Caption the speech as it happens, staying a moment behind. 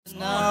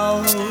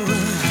Now,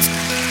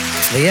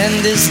 the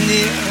end is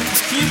near.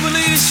 Can you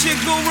believe this shit,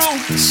 Guru?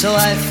 So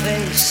I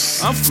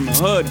face I'm from the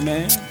hood,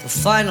 man. the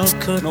final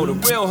curtain. No, the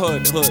real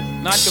hood,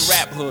 not the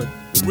rap hood.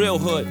 The real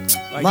hood.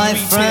 Like My 3 pair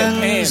of friends,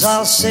 pants,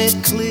 I'll say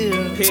it clear.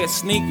 pair of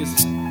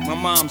sneakers. My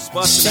mom's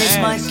busting State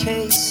my ass.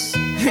 case,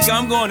 Nigga,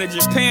 I'm going to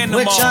Japan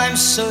which tomorrow. I'm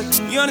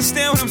certain. You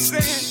understand what I'm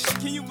saying?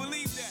 Can you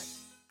believe that?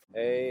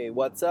 Hey,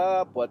 what's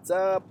up? What's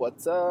up?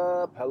 What's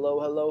up? Hello,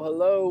 hello,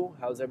 hello.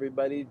 How's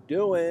everybody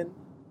doing?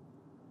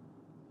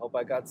 Hope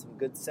I got some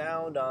good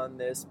sound on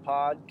this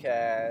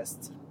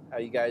podcast. How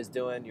you guys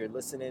doing? You're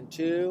listening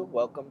to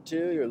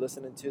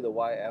the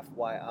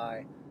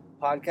YFYI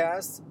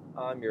podcast.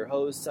 I'm your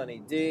host, Sunny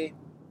D.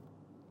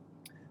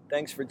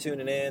 Thanks for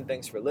tuning in.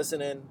 Thanks for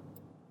listening.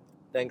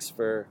 Thanks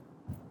for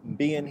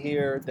being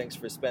here. Thanks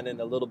for spending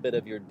a little bit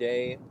of your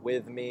day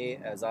with me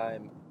as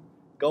I'm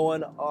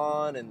going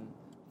on and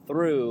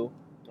through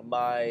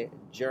my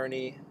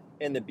journey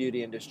in the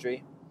beauty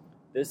industry.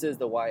 This is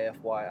the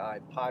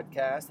YFYI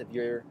podcast. If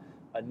you're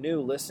a new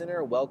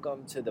listener,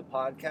 welcome to the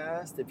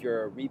podcast. If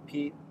you're a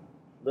repeat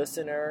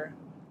listener,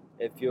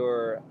 if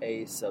you're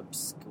a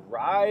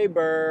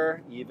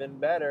subscriber, even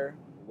better,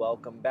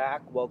 welcome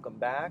back, welcome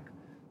back.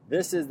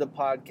 This is the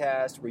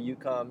podcast where you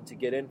come to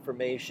get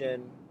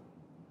information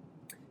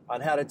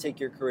on how to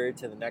take your career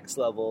to the next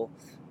level,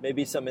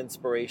 maybe some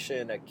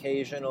inspiration,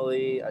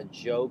 occasionally a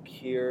joke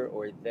here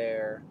or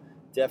there,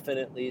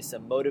 definitely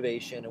some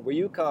motivation, and where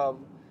you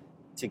come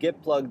to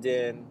get plugged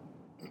in,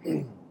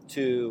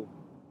 to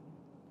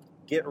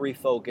get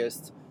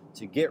refocused,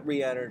 to get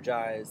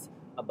re-energized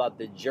about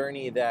the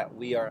journey that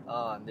we are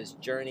on, this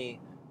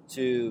journey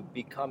to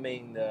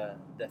becoming the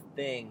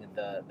thing,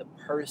 the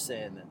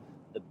person,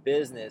 the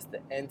business, the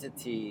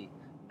entity,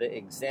 the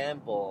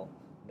example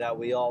that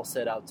we all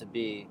set out to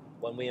be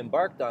when we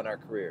embarked on our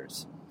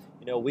careers.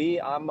 You know,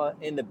 I'm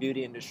in the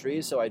beauty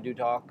industry, so I do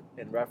talk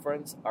and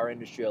reference our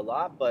industry a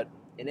lot, but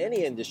in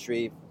any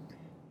industry,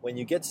 when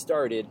you get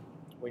started,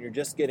 when you're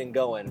just getting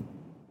going,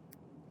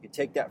 you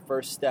take that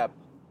first step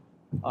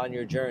on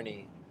your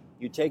journey.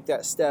 You take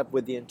that step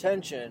with the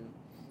intention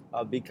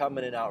of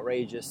becoming an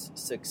outrageous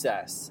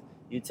success.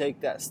 You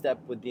take that step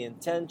with the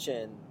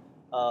intention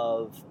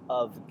of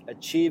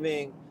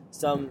achieving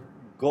some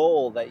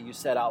goal that you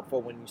set out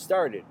for when you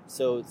started.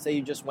 So say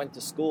you just went to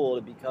school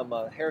to become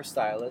a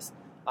hairstylist.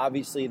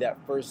 Obviously, that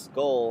first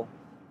goal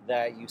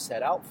that you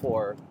set out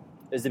for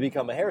is to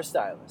become a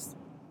hairstylist,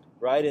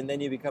 right? And then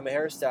you become a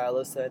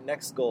hairstylist. The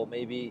next goal,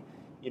 maybe,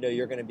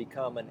 you're going to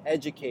become an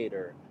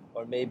educator,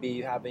 or maybe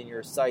you have in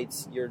your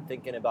sights, you're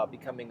thinking about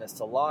becoming a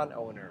salon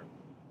owner.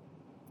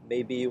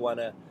 Maybe you want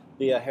to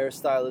be a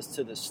hairstylist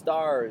to the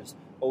stars,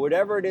 or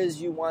whatever it is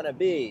you want to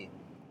be.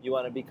 You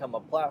want to become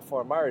a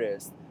platform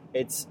artist.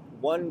 It's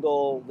one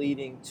goal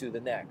leading to the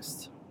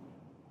next.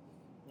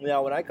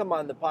 Now, when I come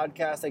on the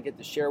podcast, I get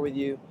to share with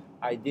you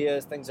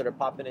ideas, things that are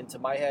popping into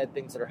my head,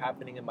 things that are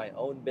happening in my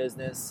own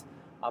business.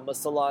 I'm a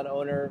salon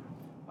owner.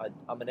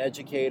 I'm an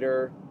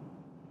educator,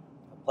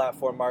 a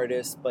platform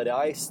artist, but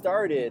I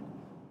started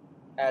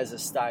as a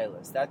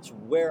stylist. That's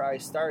where I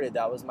started.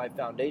 That was my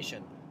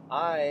foundation.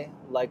 I,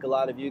 like a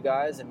lot of you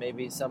guys, and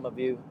maybe some of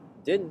you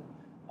didn't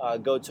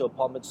go to a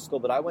Paul Mitchell school,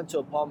 but I went to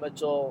a Paul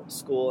Mitchell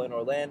school in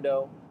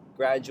Orlando,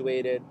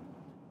 graduated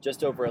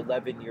just over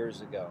 11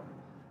 years ago.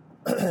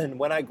 And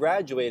when I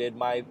graduated,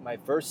 my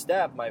first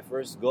step, my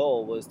first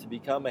goal was to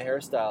become a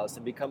hairstylist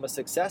and become a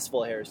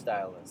successful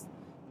hairstylist.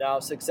 Now,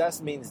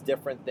 success means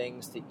different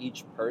things to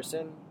each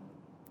person,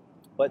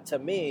 but to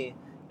me,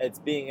 it's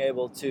being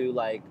able to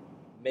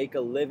make a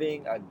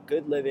living, a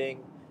good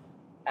living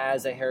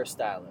as a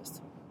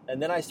hairstylist.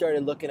 And then I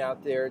started looking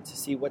out there to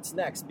see what's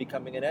next,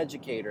 becoming an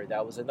educator.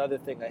 That was another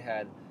thing I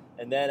had.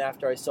 And then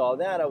after I saw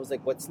that, I was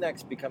like, what's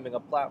next? Becoming a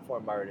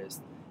platform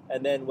artist.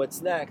 And then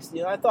what's next?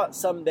 I thought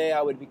someday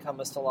I would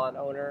become a salon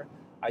owner.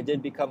 I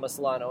did become a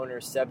salon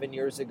owner 7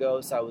 years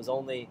ago, so I was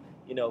only,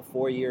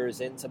 4 years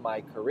into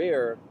my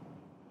career.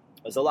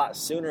 It was a lot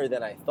sooner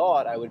than I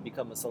thought I would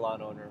become a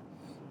salon owner.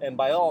 And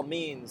by all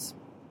means,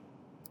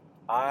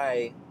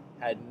 I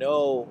had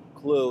no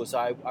clue,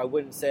 so I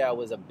wouldn't say I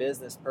was a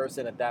business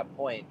person at that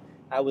point.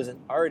 I was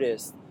an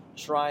artist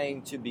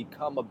trying to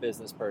become a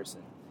business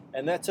person.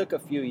 And that took a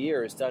few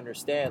years to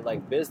understand,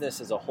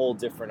 business is a whole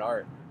different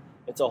art.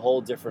 It's a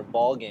whole different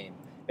ball game.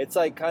 It's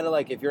kind of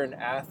like if you're an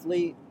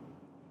athlete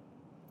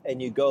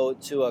and you go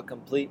to a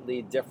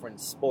completely different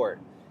sport.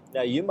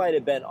 Now, you might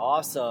have been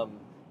awesome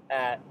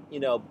at,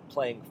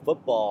 playing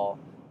football,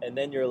 and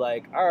then you're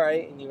like, all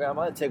right, and I'm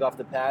going to take off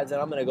the pads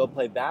and I'm going to go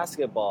play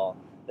basketball.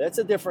 That's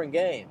a different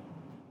game.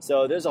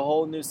 So there's a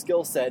whole new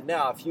skill set.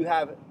 Now, if you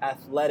have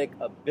athletic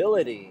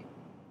ability,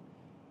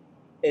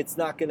 it's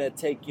not going to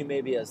take you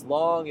maybe as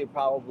long. You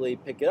probably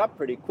pick it up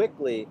pretty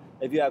quickly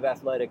if you have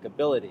athletic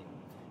ability.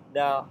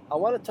 Now, I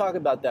want to talk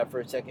about that for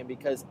a second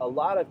because a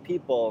lot of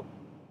people,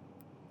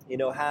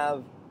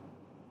 have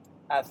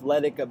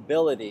athletic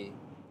ability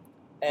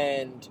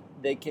and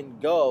they can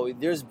go.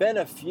 There's been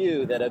a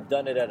few that have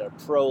done it at a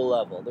pro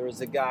level. There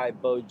was a guy,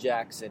 Bo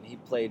Jackson. He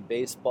played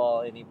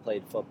baseball and he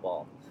played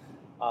football.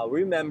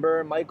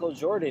 Remember Michael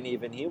Jordan,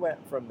 even he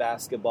went from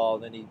basketball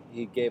and then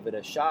he gave it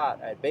a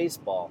shot at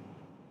baseball.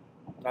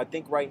 I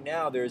think right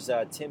now there's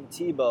Tim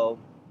Tebow.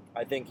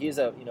 I think he's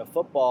a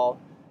football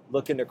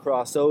looking to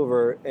cross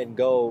over and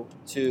go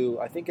to,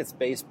 I think it's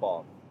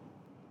baseball.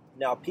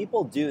 Now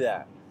people do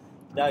that.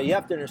 Now you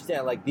have to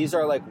understand, like, these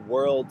are like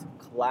world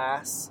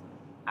class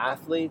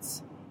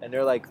athletes, and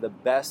they're like the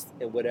best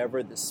at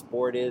whatever the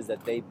sport is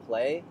that they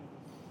play.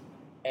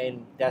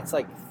 And that's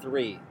like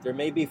 3. There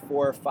may be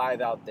 4 or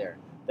 5 out there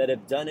that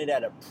have done it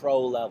at a pro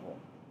level.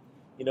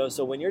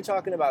 So when you're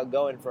talking about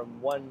going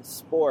from one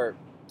sport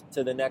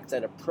to the next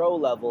at a pro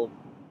level,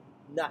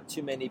 not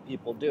too many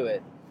people do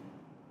it.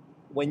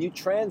 When you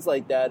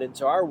translate that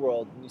into our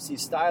world, you see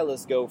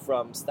stylists go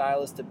from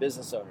stylists to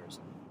business owners.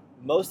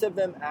 Most of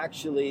them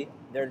actually,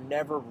 they're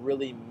never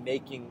really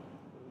making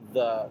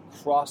the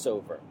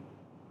crossover.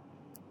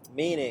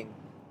 Meaning,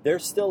 they're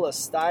still a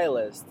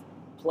stylist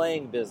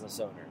playing business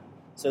owner.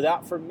 So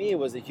that for me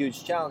was a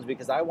huge challenge,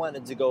 because I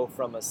wanted to go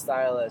from a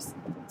stylist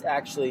to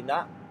actually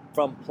not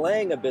from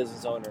playing a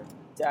business owner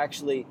to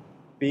actually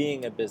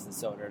being a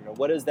business owner. And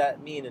what does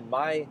that mean in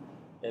my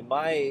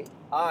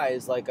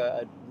eyes? Like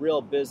a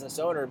real business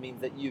owner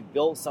means that you've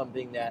built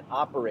something that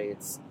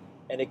operates,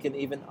 and it can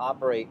even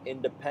operate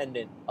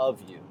independent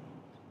of you.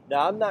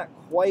 Now, I'm not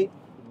quite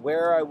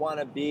where I want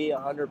to be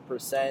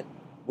 100%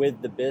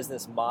 with the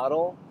business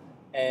model,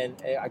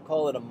 and I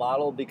call it a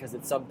model because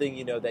it's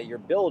something that you're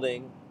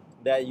building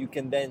that you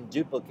can then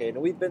duplicate.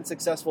 And we've been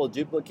successful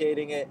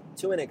duplicating it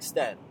to an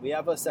extent. We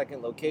have a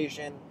second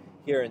location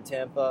here in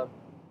Tampa.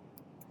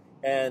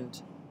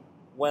 And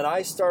when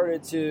I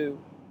started to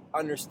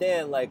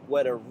understand like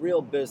what a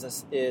real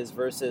business is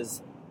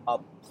versus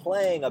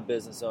playing a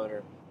business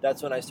owner,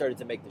 that's when I started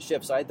to make the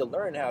shift. So I had to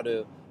learn how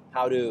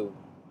to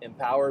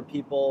empower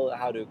people,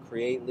 how to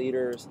create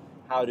leaders,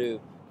 how to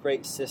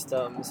create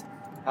systems,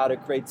 how to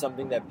create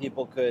something that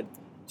people could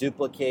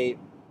duplicate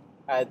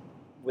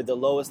with the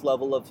lowest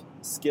level of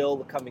skill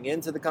coming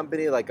into the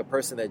company. Like a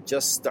person that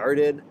just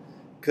started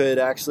could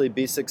actually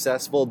be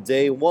successful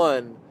day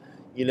one.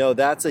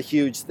 That's a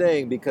huge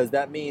thing, because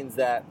that means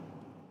that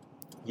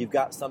you've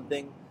got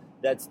something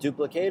that's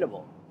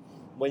duplicatable.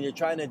 When you're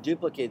trying to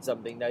duplicate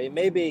something, now it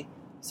may be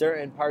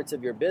certain parts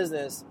of your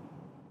business,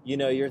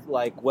 you're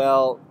like,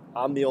 well,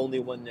 I'm the only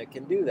one that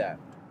can do that.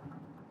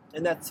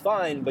 And that's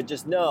fine, but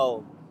just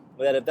know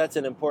that if that's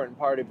an important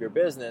part of your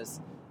business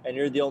and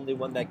you're the only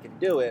one that can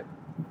do it,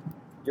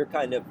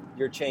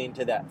 you're chained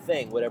to that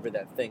thing, whatever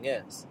that thing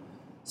is.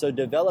 So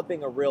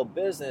developing a real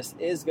business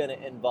is going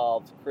to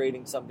involve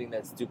creating something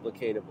that's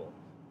duplicatable.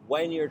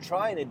 When you're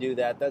trying to do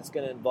that, that's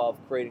going to involve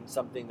creating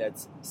something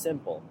that's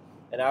simple.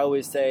 And I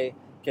always say,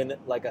 can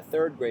like a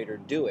third grader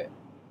do it?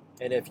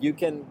 And if you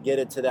can get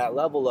it to that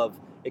level of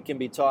it can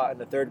be taught and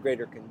the third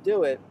grader can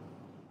do it,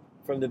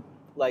 from the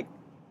like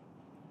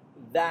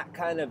that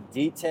kind of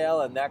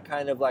detail and that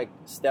kind of like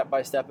step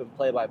by step and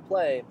play by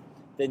play,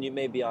 then you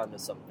may be onto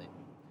something.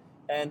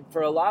 And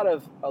for a lot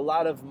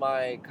of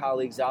my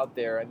colleagues out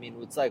there, I mean,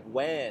 it's like,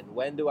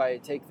 when do I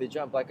take the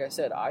jump? Like I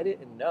said, I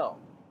didn't know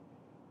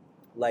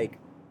like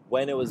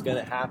when it was going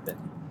to happen.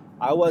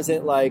 I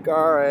wasn't like,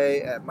 all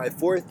right, at my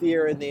 4th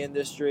year in the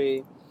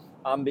industry,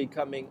 I'm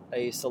becoming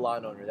a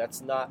salon owner.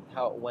 That's not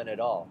how it went at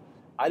all.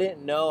 I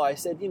didn't know. I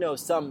said,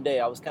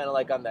 someday. I was kind of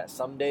like on that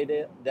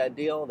someday that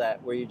deal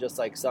that where you just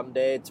like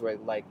someday, it's where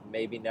like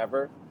maybe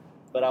never.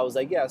 But I was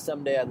like, yeah,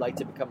 someday I'd like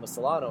to become a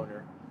salon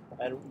owner.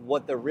 And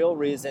what the real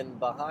reason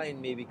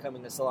behind me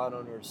becoming a salon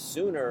owner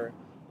sooner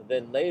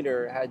than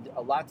later had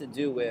a lot to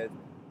do with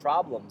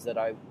problems that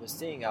I was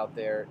seeing out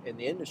there in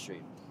the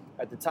industry.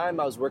 At the time,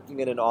 I was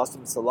working in an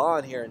awesome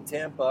salon here in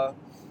Tampa,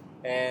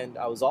 and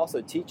I was also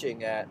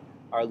teaching at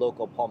our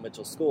local Paul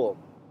Mitchell school.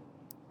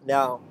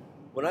 Now,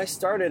 when I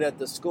started at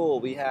the school,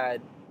 we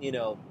had,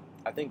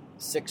 I think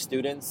 6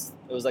 students.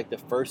 It was like the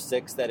first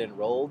 6 that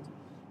enrolled.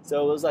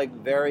 So it was like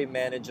very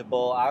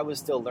manageable. I was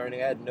still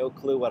learning. I had no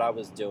clue what I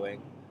was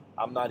doing.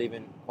 I'm not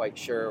even quite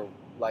sure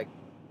like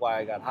why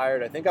I got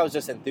hired. I think I was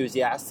just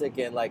enthusiastic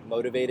and like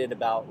motivated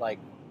about like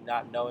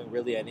not knowing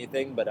really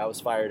anything, but I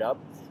was fired up.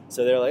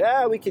 So they're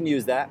like, we can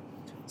use that.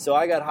 So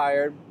I got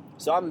hired.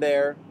 So I'm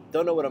there,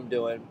 don't know what I'm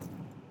doing,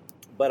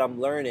 but I'm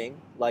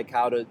learning like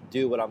how to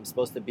do what I'm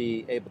supposed to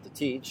be able to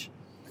teach.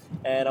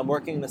 And I'm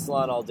working in the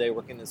salon all day,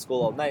 working in the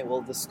school all night.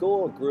 Well, the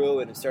school grew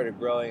and it started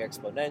growing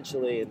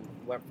exponentially and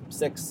went from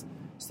 6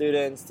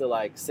 students to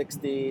like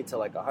 60 to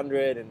like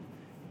 100.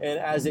 And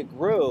as it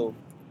grew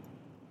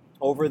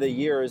over the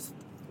years,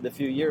 the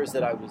few years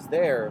that I was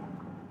there,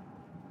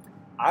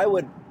 I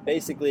would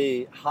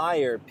basically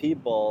hire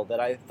people that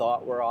I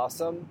thought were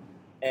awesome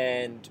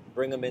and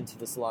bring them into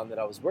the salon that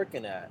I was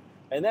working at.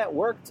 And that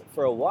worked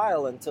for a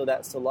while until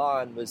that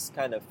salon was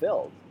kind of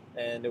filled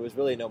and there was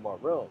really no more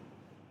room.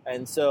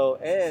 And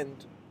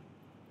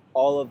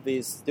all of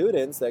these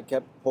students that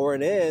kept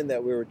pouring in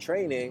that we were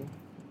training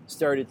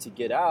started to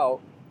get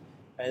out.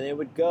 And they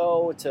would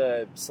go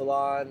to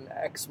salon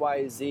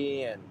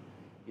XYZ and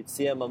you'd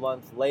see them a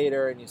month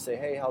later and you say,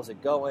 hey, how's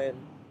it going?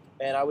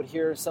 And I would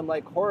hear some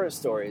like horror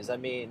stories. I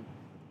mean,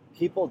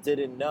 people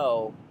didn't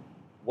know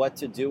what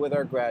to do with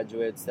our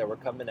graduates that were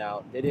coming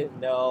out. They didn't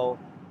know,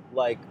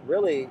 like,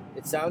 really,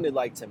 it sounded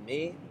like to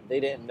me, they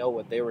didn't know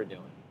what they were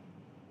doing.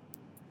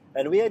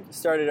 And we had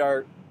started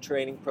our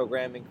training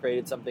program and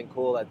created something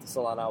cool at the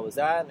salon I was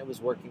at, and it was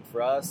working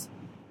for us.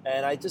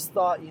 And I just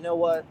thought, you know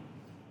what?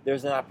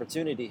 There's an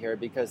opportunity here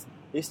because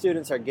these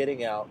students are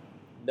getting out.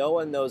 No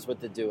one knows what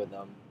to do with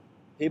them.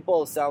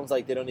 People, it sounds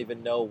like they don't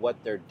even know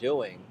what they're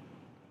doing.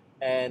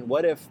 And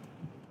what if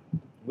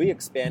we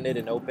expanded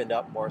and opened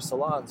up more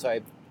salons? So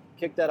I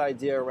kicked that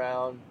idea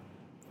around.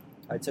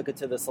 I took it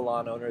to the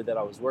salon owner that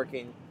I was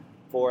working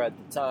for at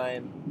the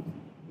time.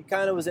 He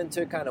kind of was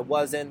into it, kind of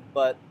wasn't,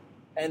 but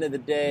end of the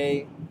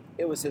day,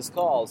 it was his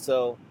call.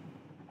 So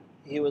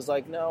he was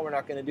like, no, we're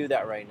not going to do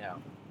that right now.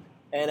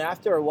 And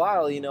after a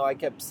while, you know, I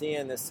kept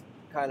seeing this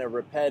kind of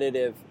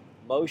repetitive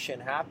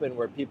motion happen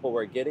where people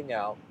were getting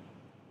out,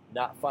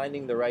 not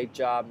finding the right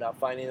job, not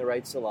finding the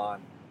right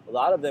salon. A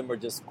lot of them were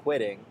just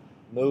quitting,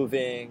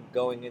 moving,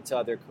 going into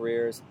other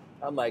careers.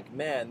 I'm like,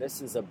 man,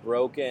 this is a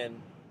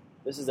broken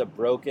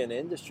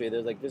industry.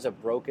 There's a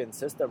broken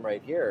system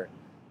right here.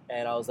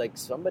 And I was like,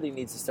 somebody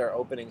needs to start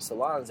opening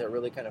salons that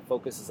really kind of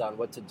focuses on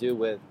what to do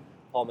with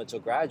Paul Mitchell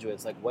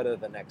graduates, like what are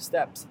the next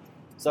steps.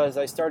 So as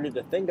I started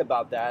to think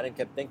about that and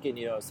kept thinking,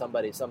 you know,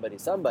 somebody,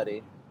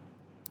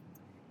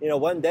 you know,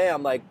 one day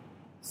I'm like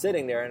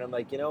sitting there and I'm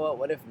like, you know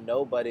what if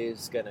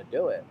nobody's going to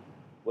do it?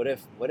 What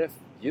if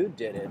you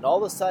did it? And all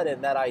of a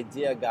sudden that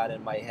idea got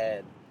in my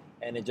head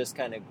and it just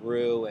kind of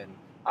grew, and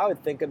I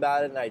would think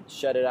about it and I'd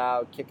shut it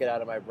out, kick it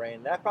out of my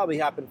brain. That probably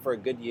happened for a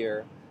good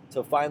year.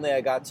 So finally I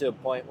got to a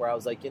point where I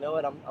was like, you know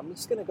what, I'm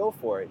just going to go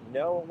for it. You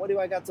know, what do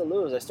I got to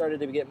lose? I started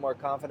to get more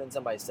confidence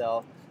in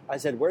myself. I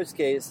said, worst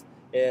case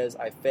is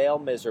I fail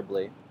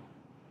miserably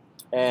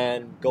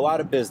and go out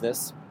of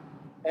business,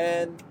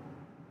 and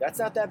that's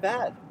not that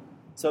bad.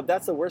 So if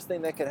that's the worst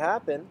thing that could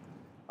happen,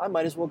 I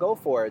might as well go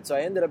for it. So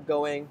I ended up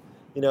going,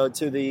 you know,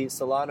 to the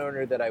salon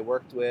owner that I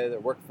worked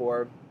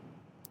for,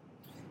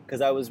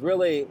 because I was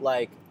really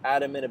like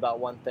adamant about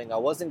one thing. I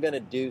wasn't going to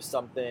do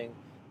something,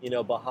 you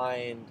know,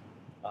 behind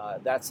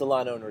that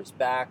salon owner's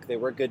back. They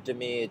were good to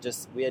me.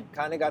 We had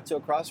kind of got to a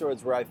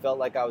crossroads where I felt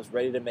like I was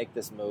ready to make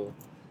this move.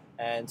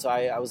 And so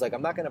I was like,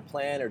 I'm not going to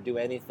plan or do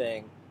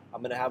anything.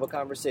 I'm going to have a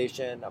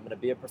conversation. I'm going to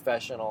be a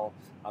professional.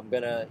 I'm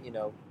going to, you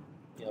know,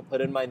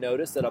 put in my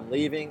notice that I'm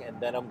leaving, and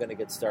then I'm going to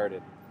get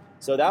started.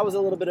 So that was a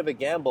little bit of a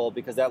gamble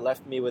because that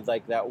left me with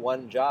like that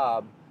one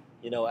job,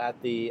 you know,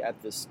 at the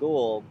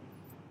school.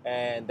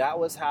 And that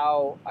was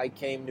how I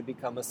came to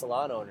become a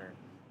salon owner.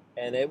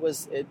 And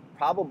it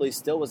probably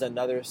still was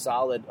another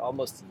solid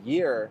almost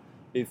year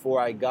before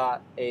I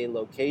got a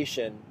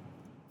location.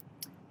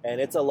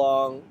 And it's a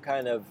long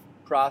kind of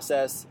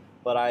process,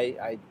 but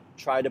I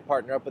tried to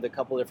partner up with a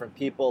couple different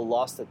people,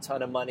 lost a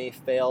ton of money,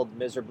 failed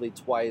miserably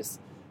twice.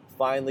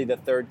 Finally, the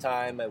third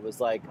time, it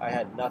was like I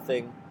had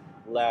nothing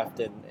left,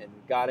 and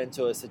got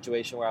into a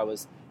situation where I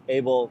was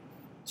able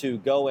to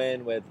go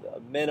in with a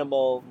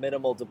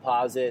minimal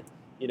deposit,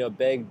 you know,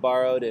 begged,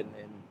 borrowed, and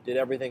did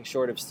everything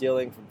short of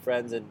stealing from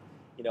friends and,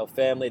 you know,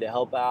 family to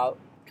help out,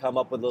 come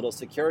up with a little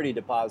security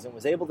deposit,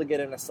 was able to get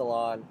in a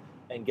salon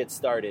and get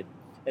started.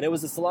 And it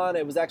was a salon,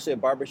 it was actually a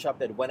barbershop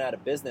that went out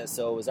of business,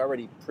 so it was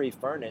already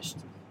pre-furnished.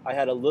 I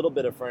had a little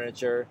bit of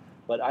furniture,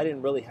 but I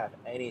didn't really have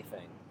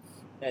anything.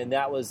 And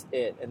that was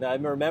it. And I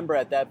remember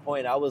at that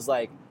point, I was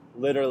like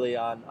literally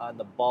on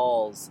the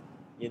balls,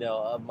 you know,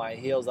 of my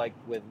heels, like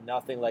with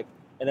nothing.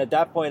 And at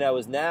that point, I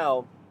was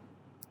now,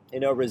 you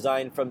know,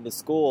 resigned from the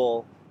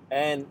school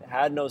and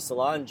had no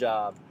salon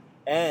job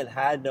and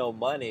had no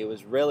money. It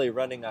was really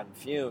running on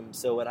fumes.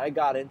 So when I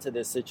got into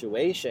this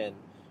situation,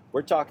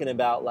 we're talking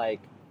about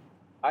like,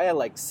 I had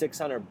like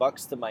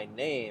 $600 to my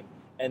name.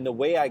 And the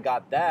way I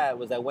got that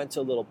was I went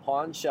to a little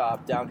pawn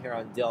shop down here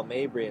on Dale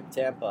Mabry in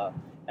Tampa,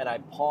 and I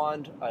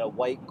pawned a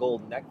white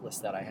gold necklace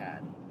that I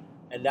had.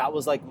 And that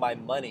was like my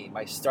money,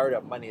 my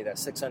startup money, that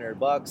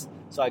 $600,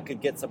 so I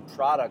could get some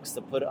products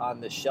to put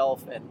on the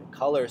shelf and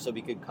color so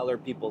we could color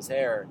people's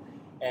hair.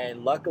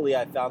 And luckily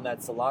I found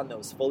that salon that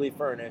was fully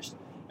furnished,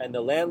 and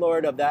the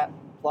landlord of that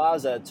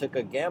plaza took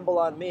a gamble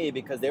on me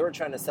because they were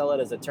trying to sell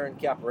it as a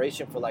turnkey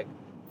operation for like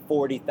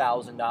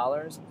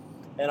 $40,000.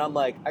 And I'm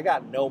like, I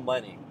got no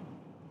money.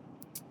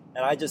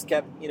 And I just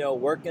kept, you know,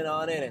 working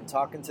on it and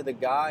talking to the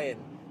guy,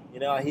 and, you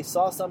know, he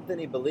saw something,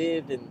 he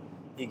believed, and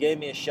he gave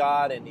me a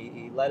shot, and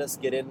he let us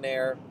get in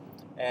there.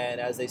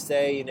 And as they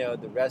say, you know,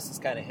 the rest is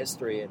kind of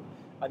history. And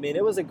I mean,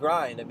 it was a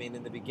grind. I mean,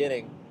 in the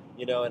beginning,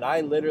 you know, and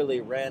I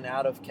literally ran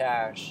out of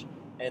cash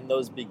in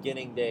those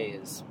beginning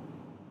days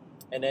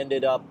and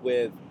ended up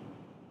with,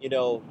 you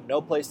know,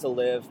 no place to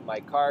live. My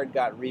card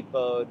got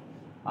repoed.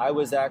 I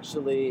was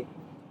actually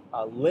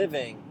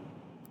living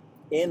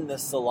in the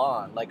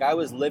salon. Like, I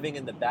was living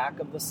in the back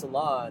of the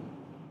salon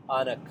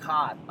on a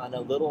cot, on a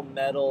little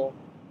metal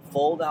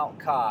fold-out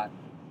cot,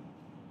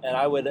 and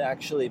I would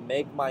actually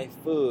make my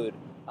food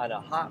on a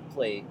hot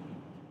plate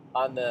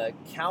on the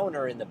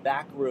counter in the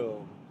back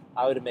room.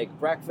 I would make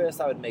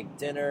breakfast, I would make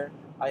dinner.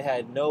 I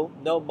had no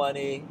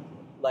money,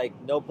 like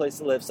no place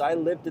to live. So I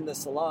lived in the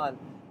salon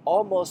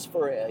almost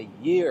for a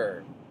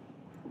year.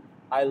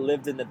 I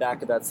lived in the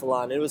back of that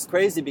salon. It was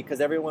crazy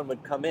because everyone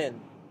would come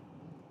in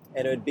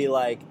and it would be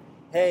like,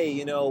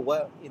 hey,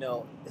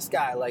 this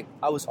guy, like,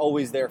 I was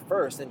always there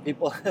first. And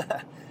people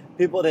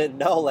didn't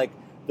know, like,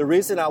 the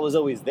reason I was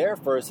always there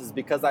first is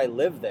because I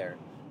lived there.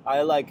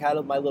 I, like, had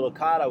my little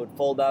cot. I would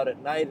fold out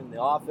at night in the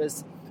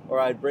office, or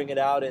I'd bring it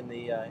out in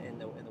the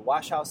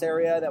wash house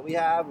area that we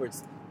have, where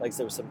it's, like,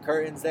 there was some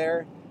curtains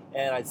there.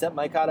 And I'd set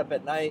my cot up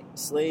at night,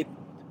 sleep,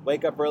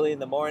 wake up early in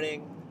the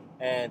morning,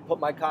 and put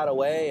my cot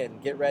away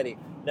and get ready.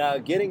 Now,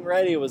 getting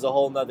ready was a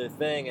whole nother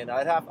thing, and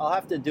I'll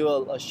have to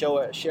do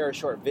share a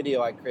short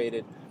video I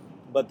created.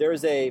 But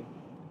there's an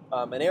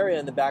area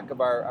in the back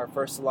of our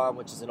first salon,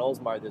 which is in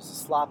Oldsmar. There's a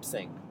slop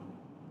sink,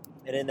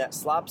 and in that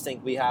slop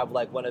sink we have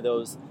like one of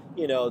those,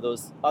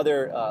 those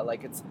other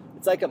like it's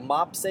like a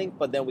mop sink,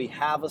 but then we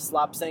have a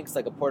slop sink. It's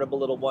like a portable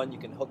little one you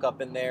can hook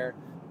up in there.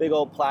 Big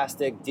old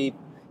plastic, deep,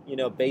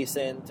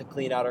 basin to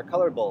clean out our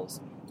color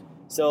bowls.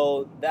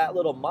 So that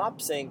little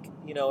mop sink,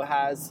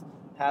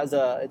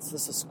 it's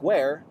just a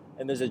square,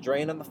 and there's a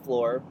drain on the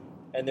floor,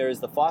 and there's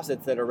the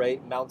faucets that are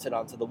mounted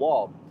onto the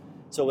wall.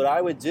 So what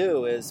I would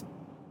do is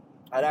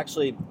I'd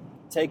actually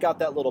take out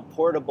that little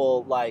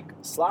portable like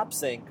slop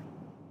sink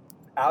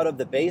out of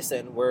the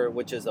basin,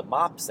 which is a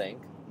mop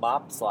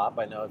slop.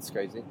 I know it's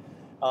crazy.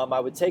 I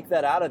would take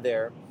that out of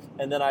there,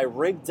 and then I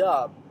rigged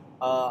up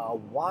a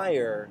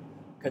wire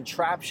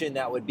contraption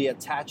that would be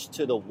attached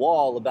to the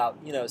wall about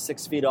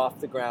 6 feet off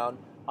the ground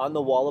on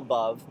the wall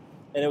above.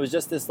 And it was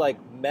just this like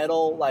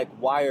metal like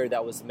wire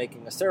that was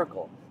making a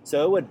circle.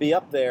 So it would be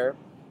up there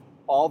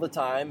all the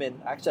time.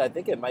 And actually I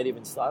think it might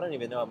even, I don't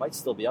even know, it might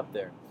still be up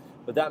there.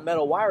 But that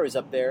metal wire is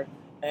up there.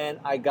 And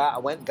I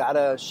got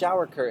a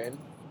shower curtain,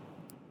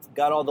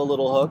 got all the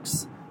little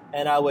hooks,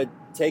 and I would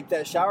take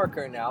that shower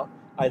curtain out.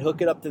 I'd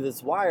hook it up to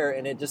this wire,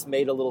 and it just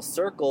made a little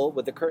circle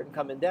with the curtain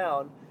coming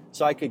down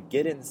so I could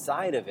get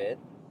inside of it.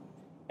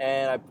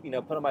 And I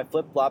put on my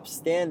flip-flops,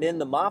 stand in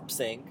the mop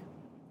sink,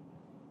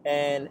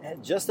 and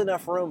just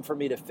enough room for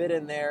me to fit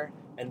in there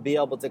and be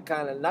able to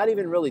kind of not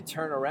even really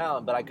turn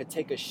around, but I could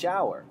take a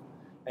shower.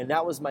 And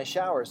that was my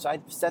shower. So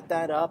I'd set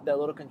that up, that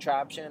little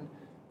contraption,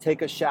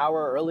 take a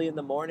shower early in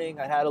the morning.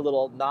 I had a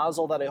little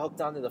nozzle that I hooked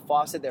onto the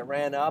faucet that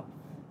ran up,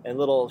 and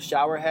little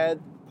shower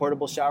head,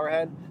 portable shower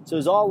head. So it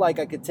was all like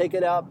I could take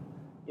it up,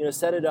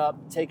 set it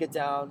up, take it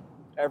down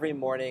every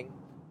morning.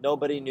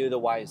 Nobody knew the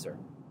wiser.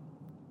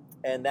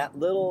 And that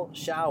little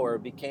shower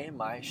became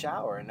my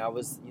shower. And I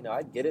was,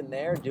 I'd get in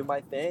there, do my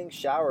thing,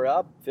 shower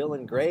up,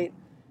 feeling great,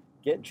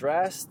 get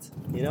dressed,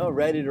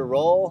 ready to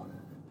roll,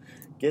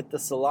 get the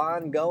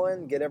salon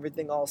going, get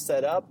everything all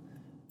set up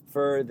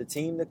for the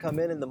team to come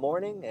in the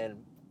morning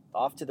and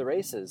off to the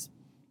races.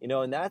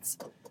 And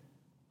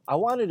I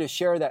wanted to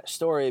share that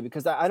story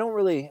because I don't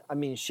really,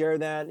 share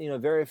that,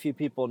 very few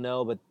people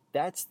know, but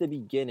that's the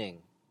beginning,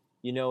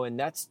 and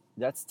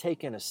that's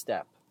taken a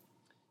step.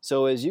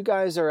 So as you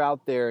guys are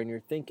out there and you're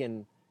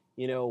thinking,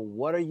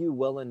 what are you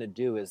willing to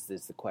do is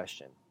the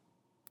question.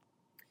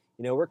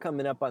 We're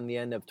coming up on the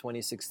end of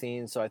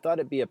 2016, so I thought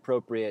it'd be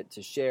appropriate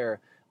to share.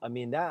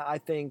 That I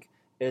think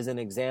is an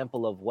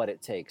example of what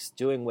it takes,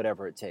 doing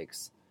whatever it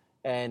takes.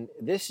 And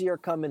this year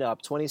coming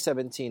up,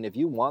 2017, if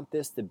you want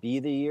this to be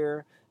the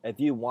year, if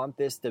you want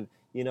this to,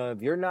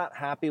 if you're not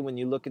happy when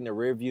you look in the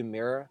rearview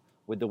mirror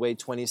with the way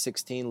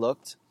 2016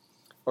 looked,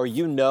 or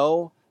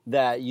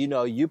that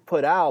you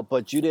put out,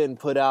 but you didn't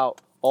put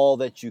out all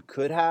that you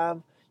could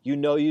have. You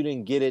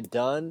didn't get it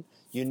done.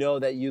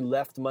 That you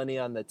left money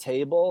on the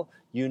table.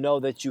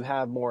 That you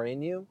have more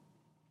in you.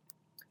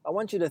 I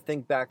want you to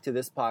think back to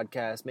this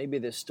podcast. Maybe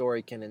this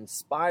story can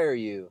inspire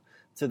you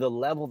to the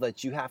level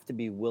that you have to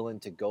be willing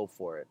to go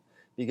for it.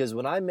 Because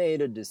when I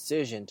made a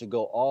decision to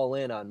go all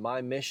in on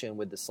my mission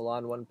with the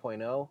Salon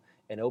 1.0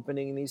 and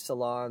opening these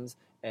salons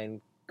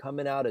and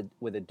coming out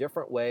with a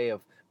different way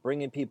of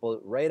bringing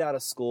people right out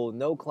of school,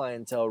 no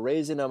clientele,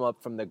 raising them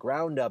up from the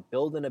ground up,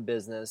 building a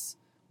business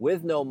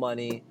with no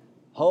money,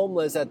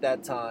 homeless at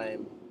that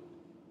time,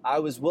 I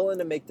was willing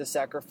to make the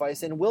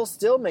sacrifice and will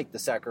still make the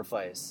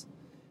sacrifice.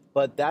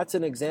 But that's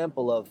an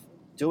example of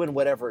doing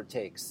whatever it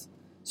takes.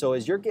 So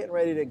as you're getting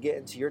ready to get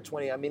into your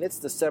it's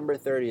December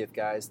 30th,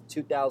 guys,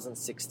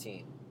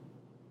 2016.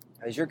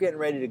 As you're getting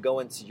ready to go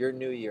into your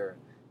new year,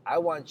 I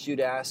want you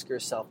to ask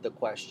yourself the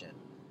question,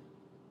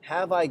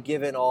 have I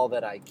given all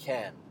that I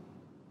can?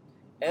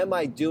 Am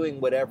I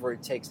doing whatever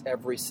it takes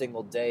every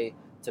single day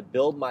to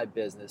build my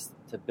business,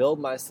 to build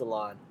my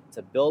salon,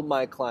 to build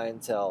my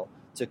clientele,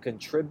 to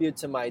contribute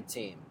to my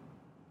team?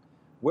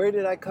 Where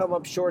did I come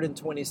up short in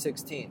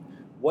 2016?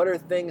 What are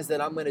things that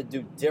I'm going to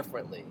do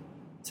differently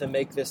to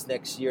make this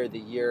next year the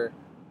year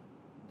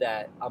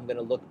that I'm going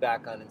to look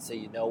back on and say,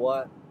 you know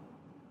what?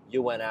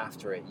 You went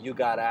after it. You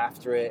got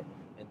after it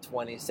in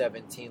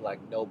 2017 like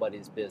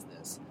nobody's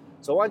business.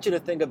 So I want you to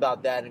think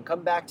about that and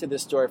come back to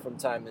this story from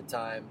time to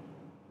time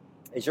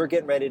as you're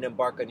getting ready to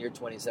embark on your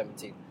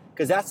 2017.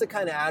 Because that's the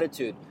kind of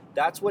attitude,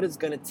 that's what it's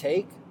going to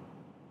take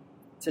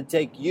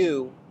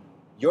you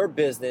your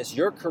business,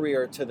 your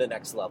career to the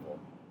next level.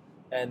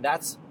 And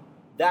that's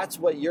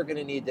what you're going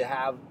to need to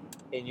have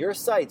in your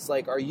sights.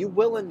 Like, are you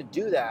willing to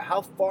do that?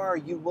 How far are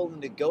you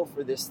willing to go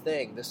for this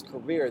thing, this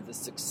career, this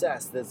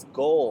success, this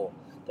goal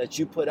that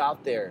you put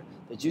out there,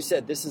 that you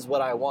said, this is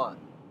what I want,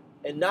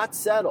 and not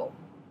settle,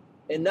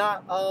 and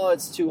not, oh,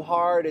 it's too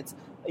hard. It's,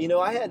 you know,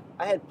 I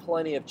had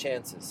plenty of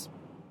chances.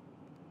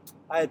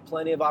 I had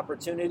plenty of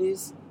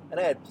opportunities, and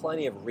I had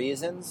plenty of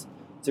reasons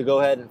to go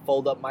ahead and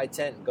fold up my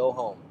tent and go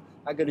home.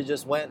 I could have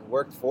just went and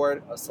worked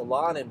for a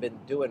salon and been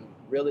doing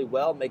really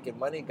well, making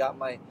money, got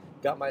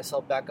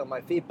myself back on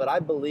my feet. But I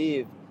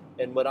believe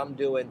in what I'm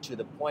doing to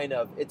the point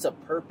of it's a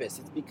purpose.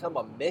 It's become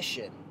a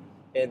mission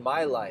in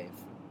my life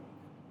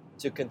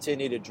to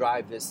continue to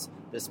drive this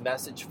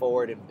message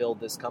forward and build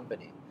this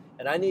company.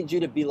 And I need you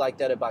to be like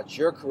that about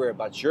your career,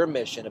 about your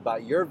mission,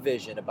 about your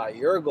vision, about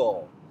your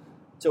goal,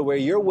 to where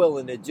you're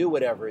willing to do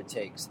whatever it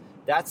takes.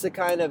 That's the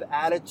kind of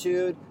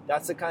attitude,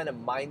 that's the kind of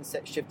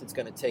mindset shift it's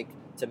going to take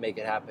to make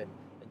it happen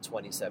in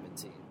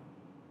 2017.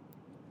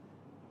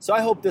 So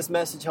I hope this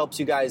message helps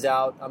you guys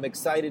out. I'm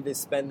excited to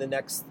spend the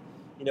next,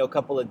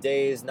 couple of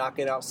days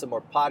knocking out some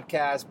more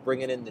podcasts,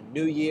 bringing in the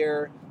new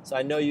year. So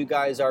I know you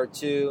guys are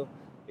too.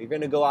 You're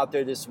going to go out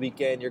there this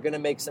weekend. You're going to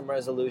make some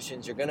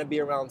resolutions. You're going to be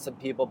around some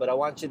people. But I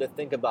want you to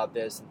think about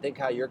this and think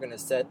how you're going to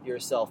set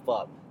yourself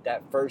up,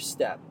 that first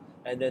step,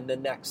 and then the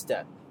next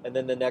step, and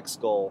then the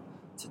next goal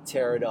to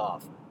tear it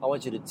off. I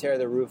want you to tear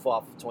the roof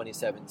off of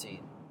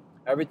 2017.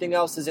 Everything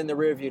else is in the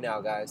rear view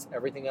now, guys.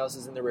 Everything else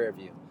is in the rear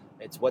view.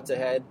 It's what's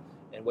ahead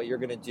and what you're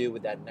going to do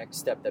with that next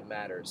step that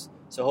matters.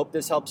 So hope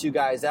this helps you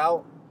guys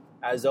out.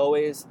 As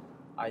always,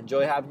 I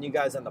enjoy having you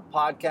guys on the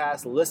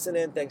podcast,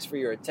 listening. Thanks for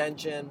your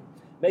attention.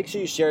 Make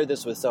sure you share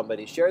this with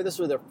somebody. Share this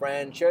with a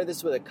friend. Share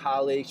this with a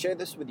colleague. Share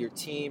this with your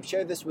team.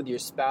 Share this with your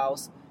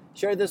spouse.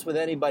 Share this with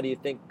anybody you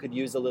think could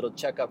use a little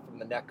checkup from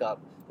the neck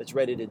up that's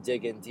ready to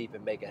dig in deep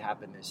and make it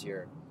happen this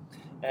year.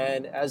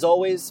 And as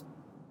always,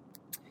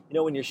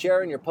 when you're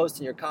sharing, you're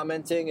posting, you're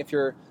commenting, if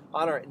you're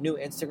on our new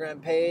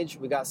Instagram page,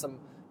 we got some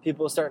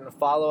people starting to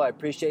follow. I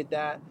appreciate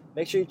that.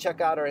 Make sure you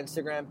check out our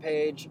Instagram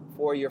page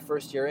for Your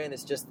First Year In.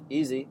 It's just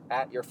easy,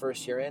 at Your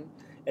First Year In.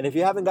 And if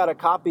you haven't got a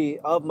copy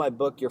of my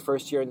book, Your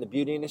First Year in the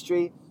Beauty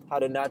Industry, How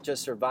to Not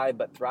Just Survive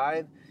But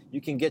Thrive, you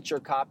can get your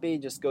copy.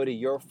 Just go to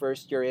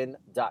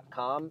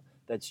yourfirstyearin.com.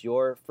 That's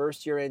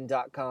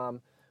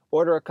yourfirstyearin.com.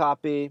 Order a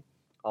copy.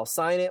 I'll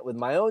sign it with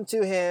my own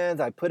two hands.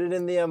 I put it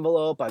in the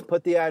envelope. I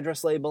put the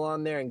address label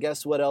on there. And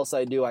guess what else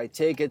I do? I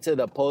take it to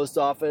the post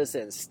office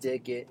and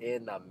stick it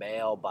in the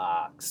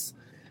mailbox.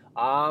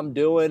 I'm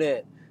doing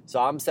it. So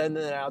I'm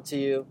sending it out to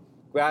you.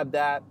 Grab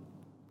that.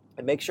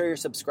 And make sure you're a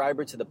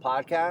subscriber to the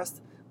podcast.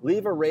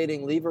 Leave a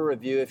rating. Leave a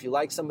review. If you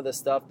like some of the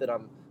stuff that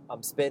I'm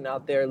spitting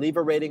out there, leave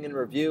a rating and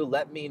review.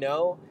 Let me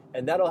know.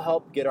 And that'll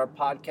help get our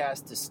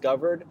podcast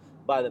discovered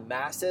by the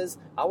masses.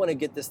 I want to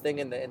get this thing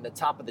in the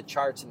top of the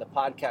charts in the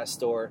podcast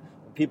store.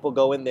 When people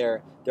go in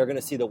there, they're going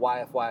to see the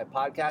YFY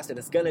podcast, and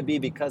it's going to be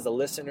because of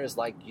listeners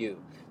like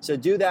you. So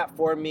do that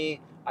for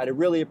me. I'd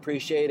really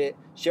appreciate it.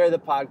 Share the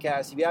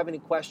podcast. If you have any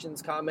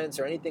questions, comments,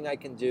 or anything I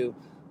can do,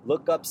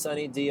 look up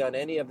Sunny D on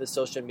any of the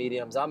social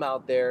mediums. I'm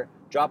out there.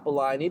 Drop a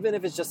line, even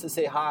if it's just to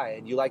say hi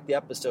and you like the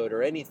episode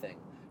or anything.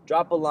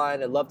 Drop a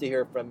line. I'd love to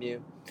hear from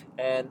you.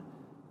 And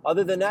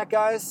other than that,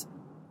 guys,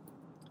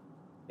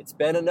 it's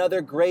been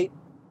another great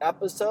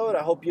episode.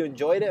 I hope you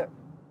enjoyed it.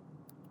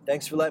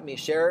 Thanks for letting me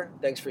share.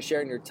 Thanks for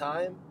sharing your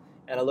time.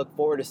 And I look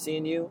forward to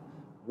seeing you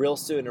real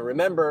soon. And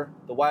remember,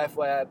 the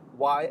YFYI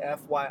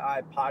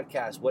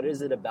podcast, what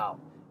is it about?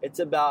 It's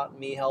about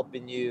me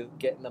helping you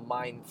get in the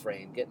mind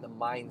frame, get in the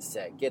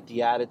mindset, get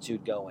the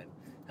attitude going,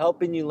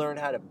 helping you learn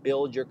how to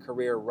build your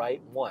career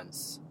right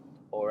once,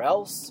 or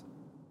else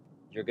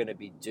you're going to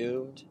be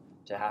doomed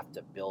to have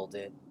to build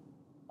it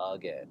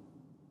again.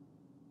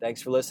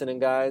 Thanks for listening,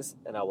 guys,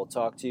 and I will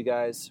talk to you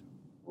guys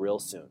real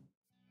soon.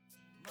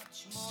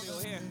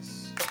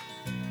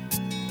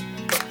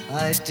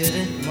 I did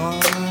it more.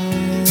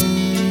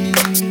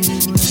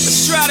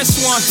 Let's try this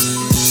one.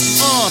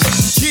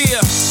 Yeah.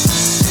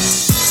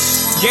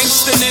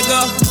 Gangsta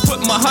nigga, put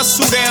my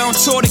hustle down,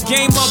 tore the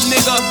game up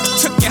nigga,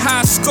 took your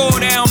high score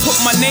down, put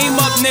my name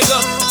up nigga,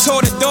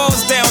 tore the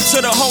doors down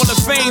to the Hall of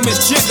Fame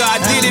as Jigga, I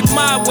did it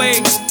my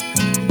way.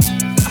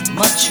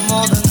 Much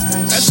more than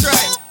this. That's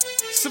right,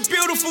 it's a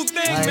beautiful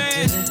thing, I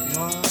man. did it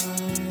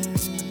more.